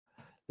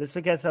Let's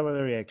look at some of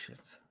the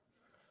reactions.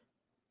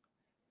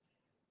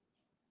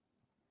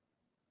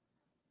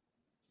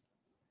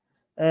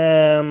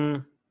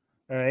 All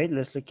right,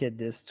 let's look at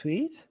this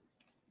tweet.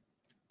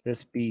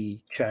 Let's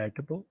be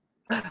charitable.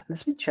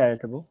 Let's be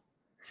charitable.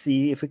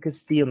 See if we could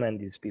steel man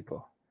these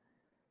people.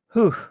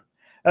 Whew.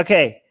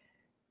 Okay.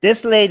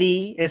 This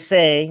lady is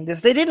saying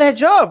this lady didn't have a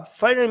job.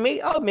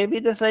 Finally, maybe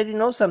this lady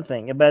knows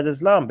something about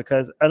Islam,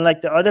 because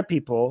unlike the other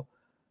people,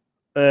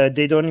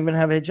 they don't even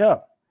have a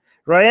job.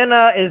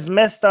 Rihanna is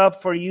messed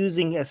up for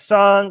using a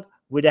song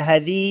with a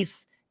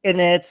hadith in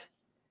it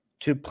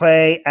to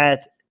play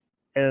at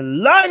a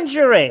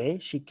lingerie,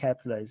 she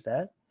capitalized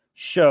that,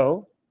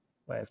 show.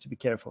 I have to be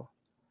careful.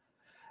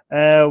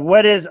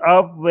 What is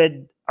up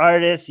with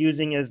artists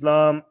using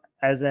Islam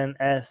as an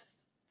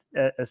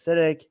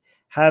aesthetic?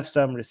 Have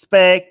some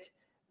respect.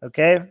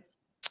 Okay. Are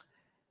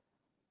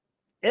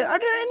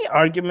there any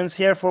arguments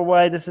here for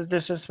why this is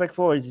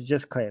disrespectful, or is it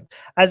just claim?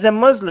 As a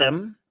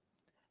Muslim,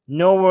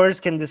 no words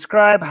can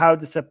describe how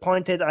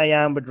disappointed I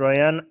am with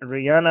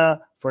Rihanna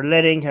for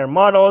letting her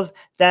models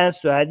dance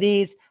to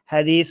hadiths.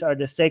 Hadiths are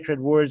the sacred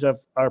words of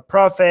our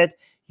prophet.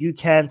 You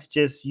can't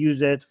just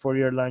use it for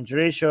your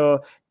lingerie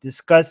show.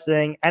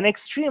 Disgusting and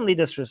extremely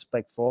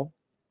disrespectful.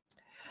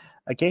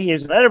 Okay,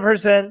 here's another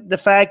person. The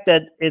fact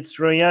that it's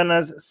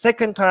Rihanna's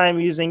second time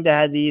using the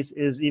hadith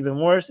is even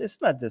worse.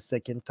 It's not the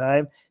second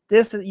time.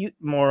 This is, you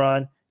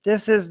moron.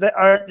 This is the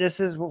art. This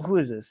is, who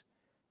is this?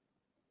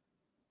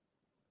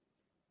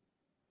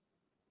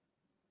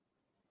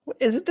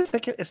 Is it the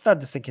second? It's not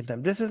the second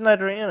time. This is not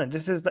Rihanna.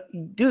 This is the,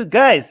 dude,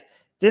 guys.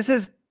 This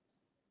is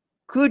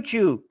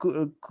Cuckoo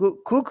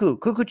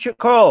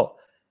Cole.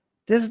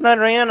 This is not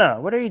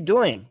Rihanna. What are you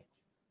doing?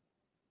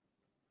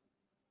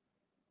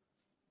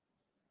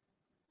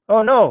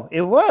 Oh no,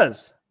 it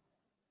was.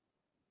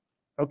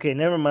 Okay,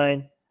 never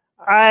mind.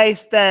 I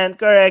stand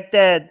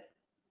corrected.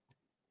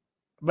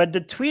 But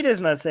the tweet is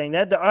not saying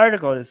that. The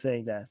article is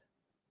saying that.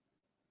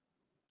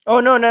 Oh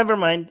no, never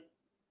mind.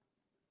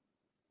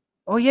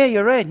 Oh yeah,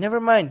 you're right. Never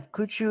mind.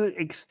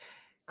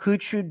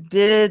 Kuchu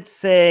did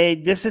say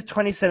this is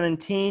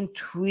 2017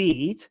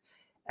 tweet,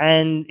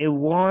 and it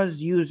was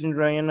used in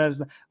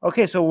Rihanna's.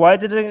 Okay, so why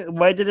did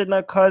it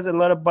not cause a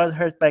lot of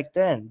butthurt back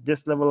then?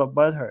 This level of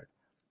butthurt.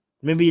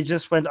 Maybe it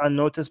just went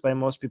unnoticed by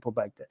most people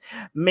back then.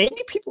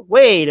 Maybe people.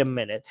 Wait a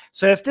minute.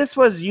 So if this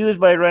was used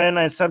by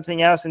Rihanna and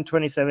something else in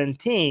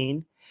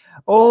 2017,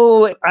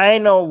 oh, I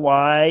know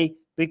why.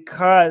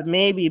 Because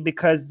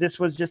this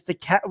was just a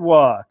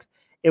catwalk.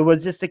 It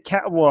was just a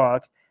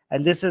catwalk,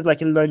 and this is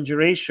like a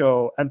lingerie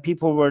show, and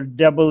people were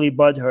doubly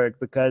butthurt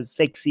because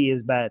sexy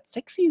is bad.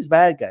 Sexy is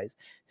bad, guys.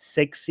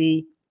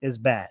 Sexy is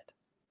bad.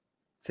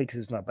 Sexy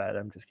is not bad.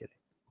 I'm just kidding.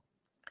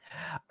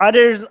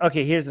 Others.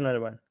 Okay, here's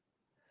another one.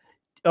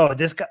 Oh,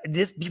 these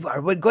people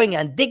are going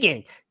and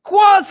digging.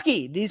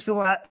 Kowalski. These people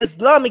are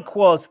Islamic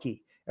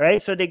Kowalski,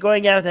 right? So they're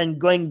going out and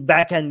going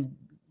back and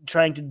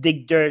trying to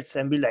dig dirt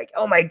and be like,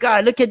 oh my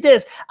God, look at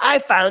this. I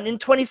found in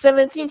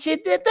 2017 she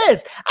did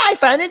this. I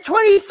found in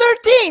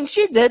 2013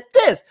 she did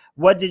this.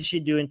 What did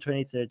she do in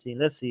 2013?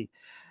 Let's see.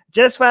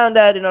 Just found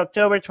out in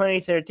October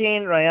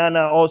 2013,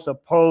 Rihanna also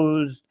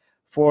posed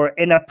for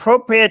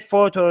inappropriate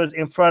photos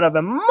in front of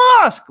a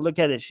mosque. Look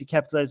at it. She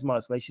capitalized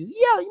mosque. Like she's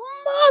yelling,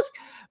 mosque.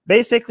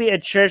 Basically a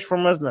church for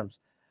Muslims.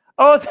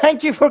 Oh,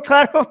 thank you for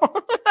clarifying.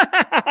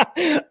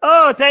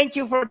 Oh, thank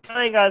you for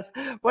telling us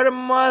what a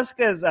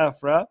mosque is,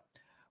 Afra.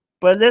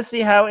 But let's see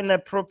how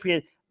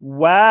inappropriate.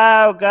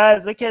 Wow,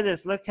 guys, look at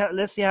this.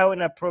 Let's see how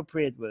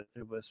inappropriate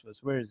it was.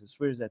 Where is this?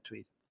 Where is that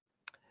tweet?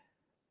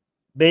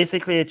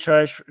 Basically a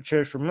church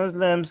for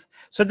Muslims.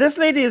 So this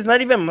lady is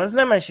not even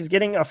Muslim, and she's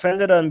getting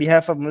offended on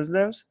behalf of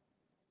Muslims.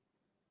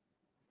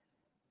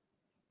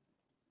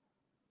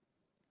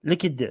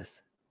 Look at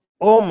this.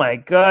 Oh my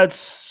God,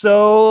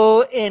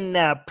 so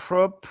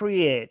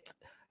inappropriate.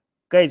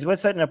 Guys,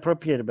 what's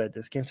inappropriate about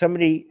this? Can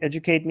somebody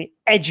educate me?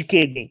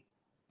 Educate me.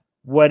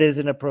 What is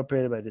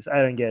inappropriate about this?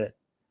 I don't get it.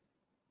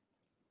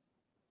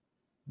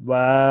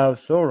 Wow,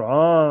 so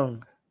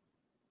wrong.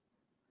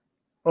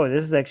 Oh,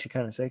 this is actually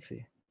kind of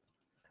sexy.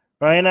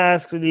 Rihanna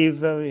asked to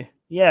leave.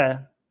 Yeah,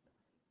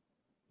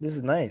 this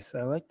is nice.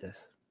 I like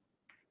this.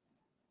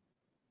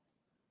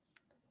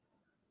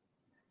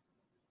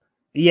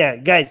 Yeah,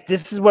 guys,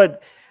 this is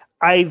what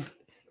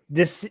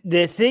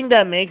the thing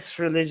that makes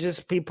religious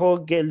people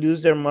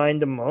lose their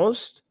mind the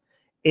most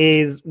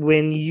is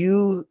when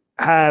you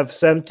have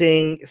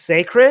something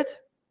sacred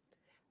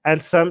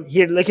and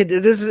here, look at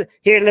this.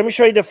 Here, let me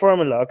show you the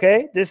formula.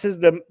 Okay, this is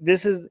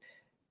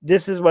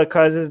what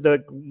causes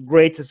the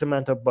greatest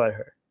amount of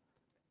butthurt.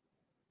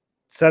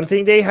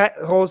 Something they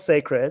hold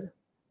sacred,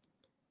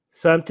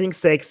 something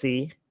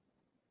sexy,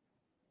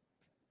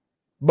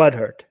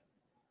 butthurt.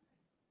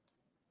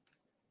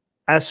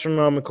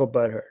 Astronomical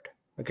butthurt.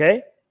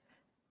 Okay,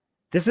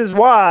 this is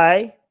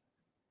why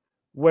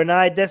when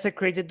I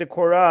desecrated the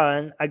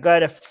Quran, I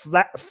got a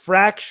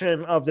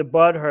fraction of the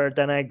butthurt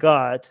than I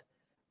got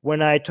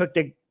when I took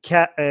the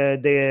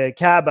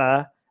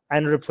Kaaba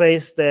and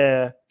replaced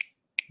the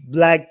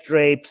black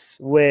drapes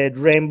with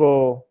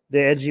rainbow the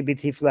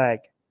LGBT flag.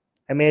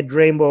 I made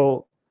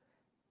rainbow,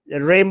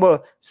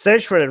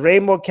 search for the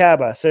rainbow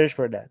Kaaba, search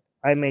for that.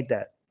 I made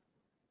that.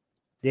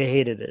 They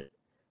hated it.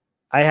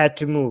 I had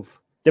to move.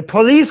 The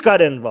police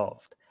got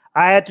involved.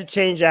 I had to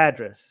change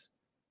address.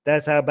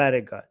 That's how bad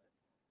it got.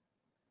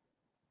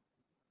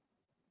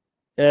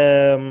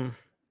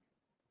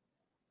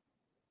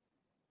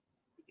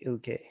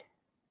 Okay.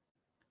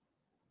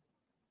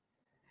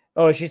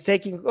 Oh, she's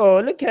taking. Oh,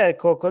 look at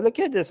Coco. Look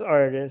at this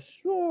artist.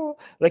 Oh,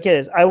 look at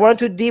this. I want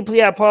to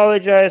deeply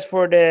apologize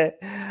for the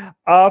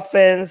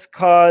offense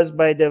caused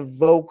by the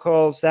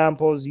vocal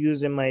samples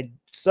used in my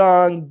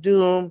song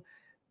Doom.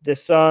 The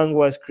song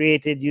was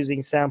created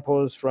using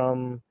samples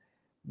from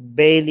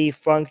Bailey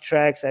funk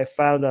tracks I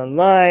found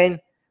online.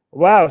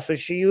 Wow. So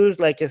she used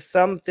like a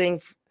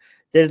something.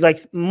 There's like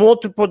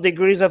multiple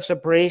degrees of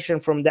separation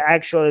from the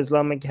actual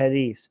Islamic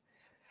hadith.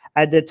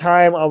 At the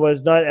time, I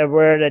was not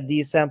aware that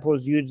these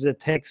samples use the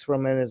text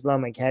from an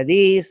Islamic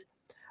hadith.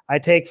 I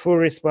take full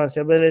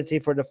responsibility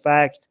for the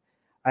fact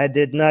I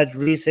did not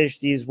research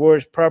these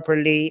words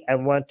properly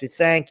and want to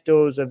thank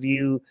those of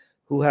you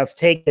who have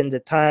taken the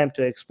time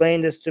to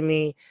explain this to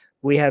me.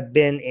 We have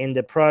been in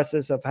the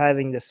process of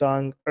having the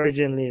song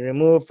urgently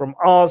removed from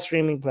all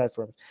streaming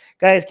platforms.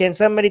 Guys, can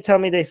somebody tell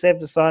me they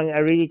saved the song? I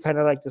really kind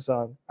of like the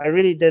song. I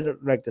really did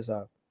like the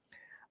song.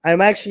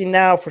 I'm actually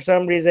now, for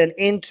some reason,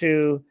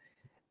 into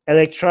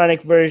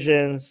electronic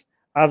versions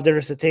of the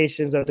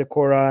recitations of the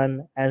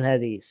Quran and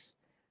Hadith.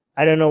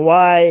 I don't know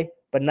why,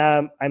 but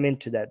now I'm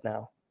into that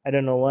now. I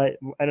don't know what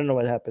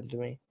happened to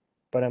me,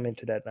 but I'm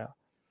into that now.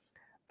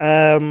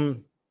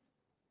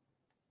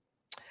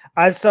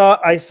 I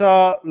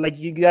saw like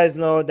you guys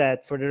know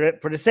that for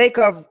the sake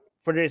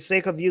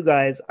of you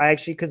guys, I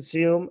actually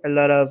consume a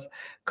lot of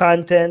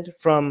content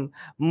from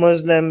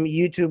Muslim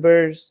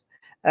YouTubers,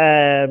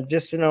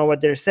 just to know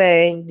what they're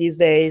saying these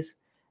days.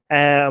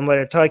 What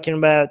they're talking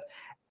about,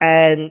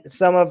 and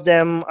some of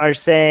them are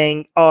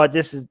saying, "Oh,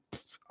 this is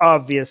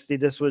obviously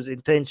this was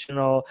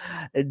intentional.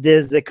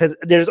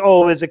 There's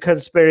always a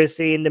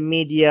conspiracy in the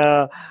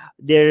media.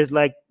 There's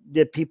like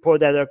the people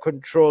that are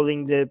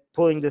pulling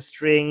the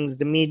strings.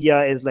 The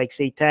media is like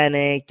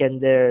satanic,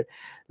 and they're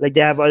like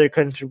they have other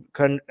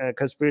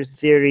conspiracy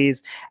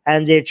theories,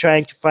 and they're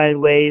trying to find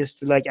ways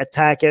to like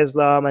attack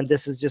Islam, and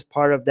this is just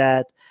part of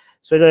that."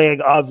 So they're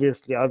like,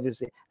 obviously,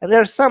 and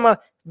there's some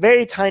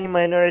very tiny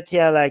minority,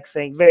 I like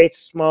saying, very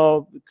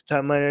small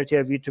minority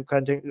of YouTube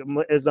content,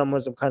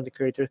 Muslim content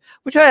creators,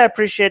 which I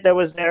appreciate that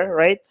was there,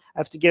 right? I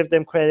have to give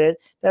them credit.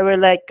 They were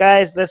like,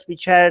 guys, let's be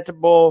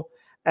charitable,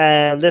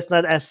 let's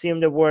not assume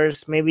the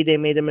worst. Maybe they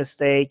made a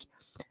mistake.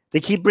 They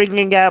keep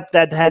bringing up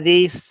that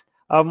hadith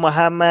of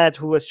Muhammad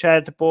who was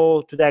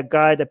charitable to that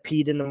guy that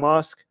peed in the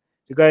mosque.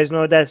 You guys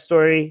know that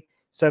story?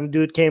 Some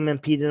dude came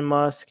and peed in the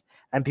mosque,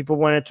 and people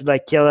wanted to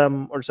like kill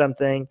him or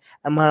something,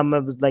 and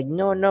Muhammad was like,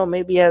 no,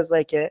 maybe he has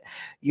like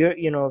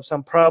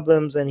some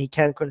problems and he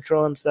can't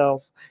control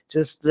himself,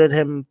 just let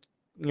him,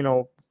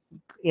 so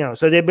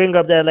they bring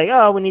up that like,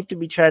 oh, we need to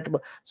be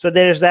charitable. So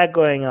there's that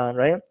going on,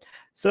 right?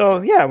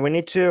 So yeah, we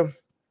need to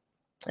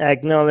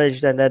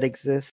acknowledge that exists.